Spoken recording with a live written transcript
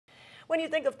When you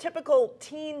think of typical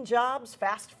teen jobs,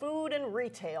 fast food and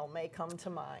retail may come to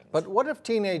mind. But what if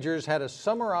teenagers had a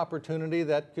summer opportunity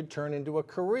that could turn into a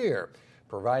career?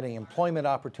 Providing employment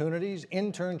opportunities,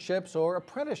 internships, or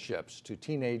apprenticeships to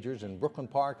teenagers in Brooklyn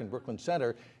Park and Brooklyn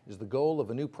Center is the goal of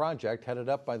a new project headed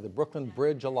up by the Brooklyn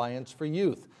Bridge Alliance for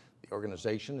Youth. The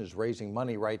organization is raising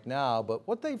money right now, but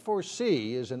what they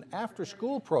foresee is an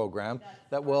after-school program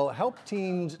that will help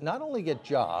teens not only get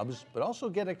jobs, but also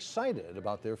get excited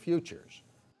about their futures.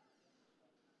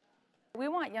 We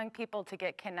want young people to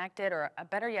get connected, or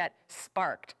better yet,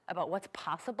 sparked about what's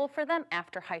possible for them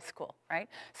after high school, right?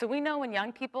 So we know when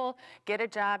young people get a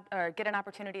job or get an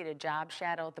opportunity to job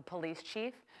shadow the police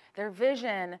chief, their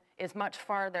vision is much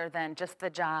farther than just the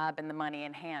job and the money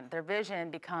in hand. Their vision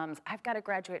becomes, I've got to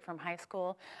graduate from high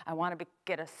school. I want to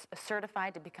get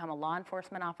certified to become a law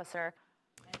enforcement officer.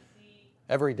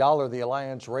 Every dollar the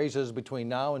Alliance raises between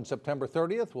now and September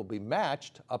 30th will be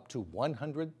matched up to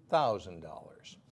 $100,000.